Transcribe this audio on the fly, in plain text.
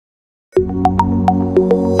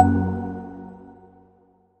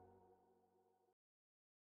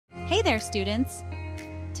there, students!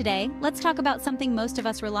 Today, let's talk about something most of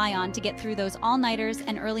us rely on to get through those all-nighters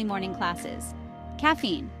and early morning classes.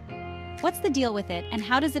 Caffeine. What's the deal with it and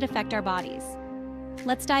how does it affect our bodies?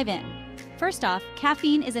 Let's dive in. First off,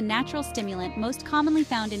 caffeine is a natural stimulant most commonly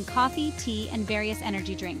found in coffee, tea, and various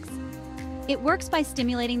energy drinks. It works by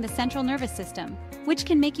stimulating the central nervous system, which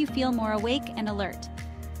can make you feel more awake and alert.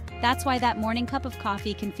 That's why that morning cup of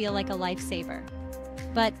coffee can feel like a lifesaver.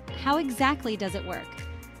 But how exactly does it work?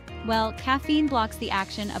 Well, caffeine blocks the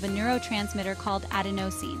action of a neurotransmitter called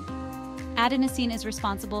adenosine. Adenosine is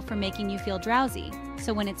responsible for making you feel drowsy,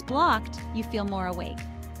 so when it's blocked, you feel more awake.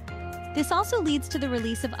 This also leads to the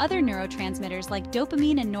release of other neurotransmitters like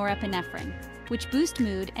dopamine and norepinephrine, which boost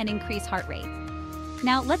mood and increase heart rate.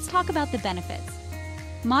 Now, let's talk about the benefits.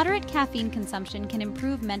 Moderate caffeine consumption can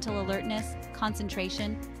improve mental alertness,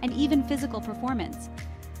 concentration, and even physical performance.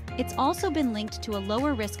 It's also been linked to a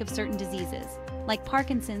lower risk of certain diseases, like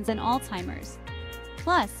Parkinson's and Alzheimer's.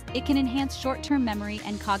 Plus, it can enhance short-term memory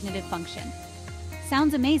and cognitive function.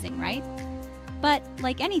 Sounds amazing, right? But,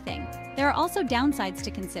 like anything, there are also downsides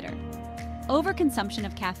to consider. Overconsumption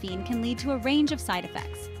of caffeine can lead to a range of side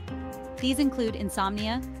effects. These include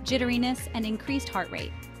insomnia, jitteriness, and increased heart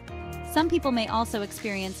rate. Some people may also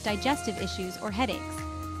experience digestive issues or headaches.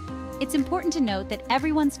 It's important to note that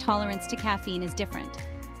everyone's tolerance to caffeine is different.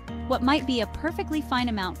 What might be a perfectly fine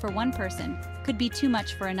amount for one person could be too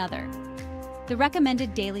much for another. The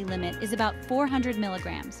recommended daily limit is about 400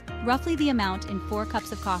 milligrams, roughly the amount in 4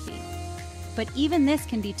 cups of coffee. But even this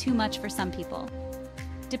can be too much for some people.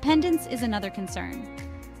 Dependence is another concern.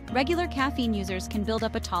 Regular caffeine users can build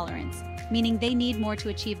up a tolerance, meaning they need more to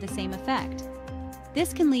achieve the same effect.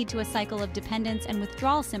 This can lead to a cycle of dependence and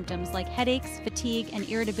withdrawal symptoms like headaches, fatigue, and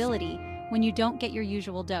irritability when you don't get your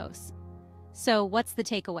usual dose. So, what's the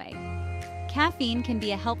takeaway? Caffeine can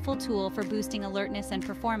be a helpful tool for boosting alertness and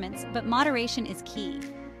performance, but moderation is key.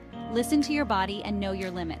 Listen to your body and know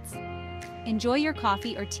your limits. Enjoy your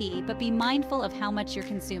coffee or tea, but be mindful of how much you're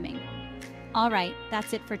consuming. Alright,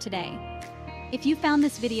 that's it for today. If you found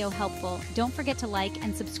this video helpful, don't forget to like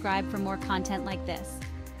and subscribe for more content like this.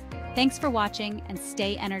 Thanks for watching and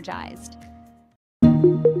stay energized.